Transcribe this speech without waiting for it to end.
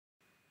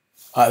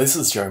Hi, this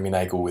is Jeremy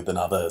Nagel with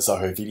another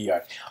Zoho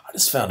video. I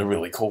just found a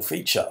really cool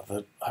feature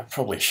that I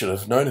probably should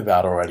have known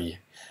about already.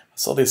 I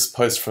saw this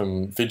post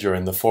from Vidya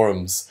in the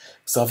forums,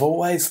 so I've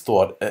always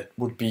thought it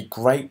would be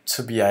great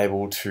to be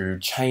able to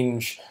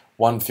change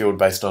one field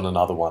based on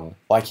another one,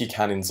 like you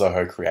can in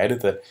Zoho Creator,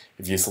 that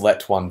if you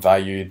select one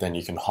value, then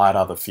you can hide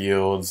other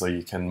fields, or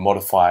you can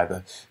modify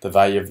the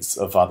values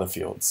of other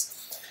fields.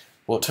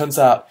 Well, it turns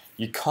out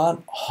you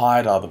can't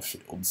hide other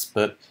fields,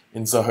 but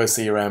in Zoho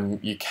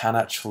CRM you can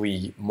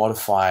actually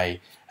modify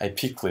a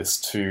pick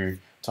list to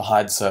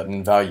hide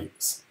certain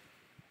values.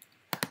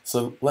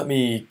 So let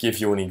me give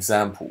you an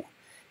example.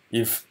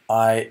 If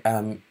I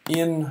am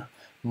in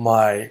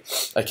my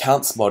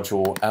accounts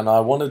module and I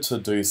wanted to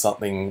do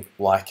something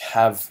like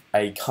have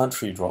a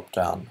country drop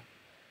down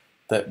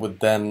that would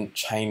then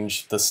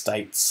change the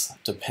states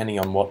depending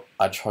on what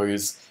I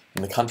chose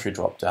in the country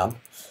drop down.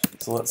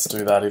 So let's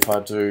do that. If I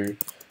do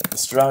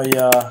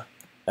Australia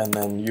and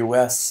then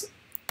US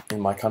in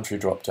my country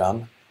drop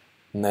down,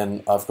 and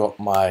then I've got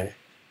my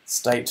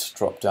state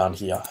drop down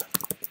here,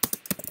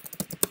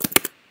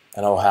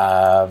 and I'll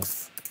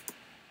have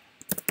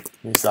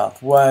New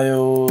South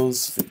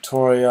Wales,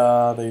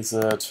 Victoria, these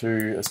are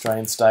two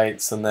Australian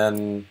states, and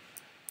then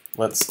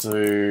let's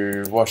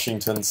do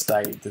Washington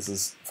State, this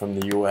is from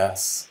the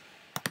US,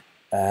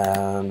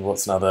 and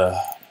what's another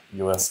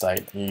US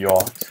state? New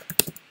York.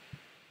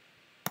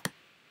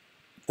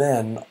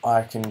 Then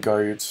I can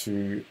go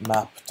to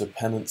map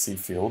dependency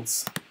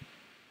fields.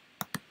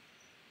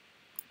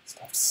 Just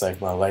have to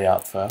save my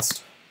layout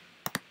first.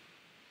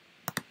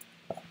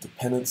 Map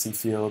dependency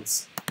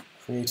fields,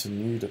 create a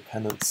new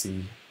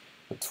dependency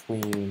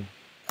between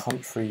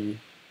country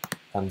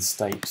and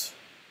state.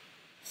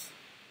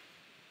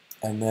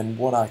 And then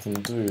what I can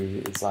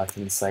do is I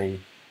can say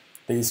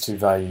these two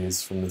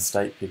values from the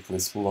state pick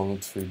list belong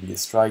to the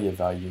Australia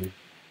value,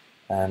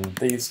 and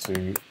these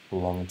two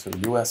belong to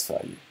the US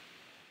value.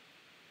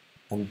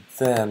 And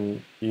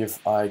then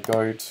if I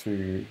go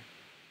to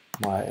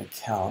my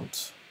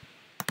account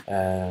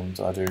and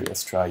I do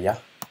Australia,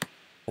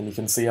 then you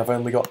can see I've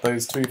only got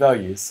those two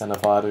values, and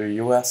if I do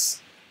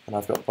US, then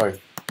I've got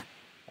both.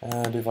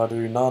 And if I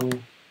do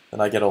none,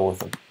 then I get all of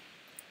them.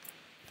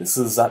 This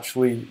is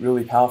actually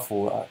really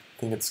powerful. I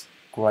think it's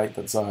great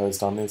that Zoho's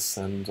done this,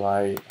 and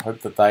I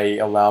hope that they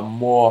allow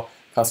more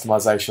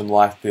customization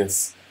like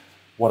this.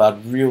 What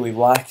I'd really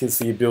like is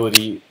the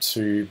ability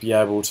to be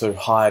able to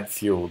hide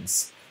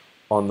fields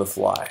on the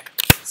fly.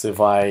 So if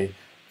I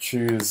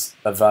choose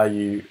a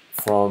value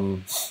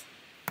from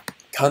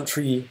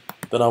country,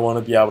 then I want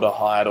to be able to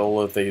hide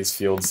all of these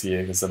fields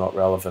here because they're not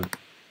relevant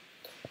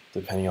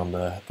depending on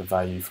the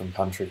value from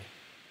country.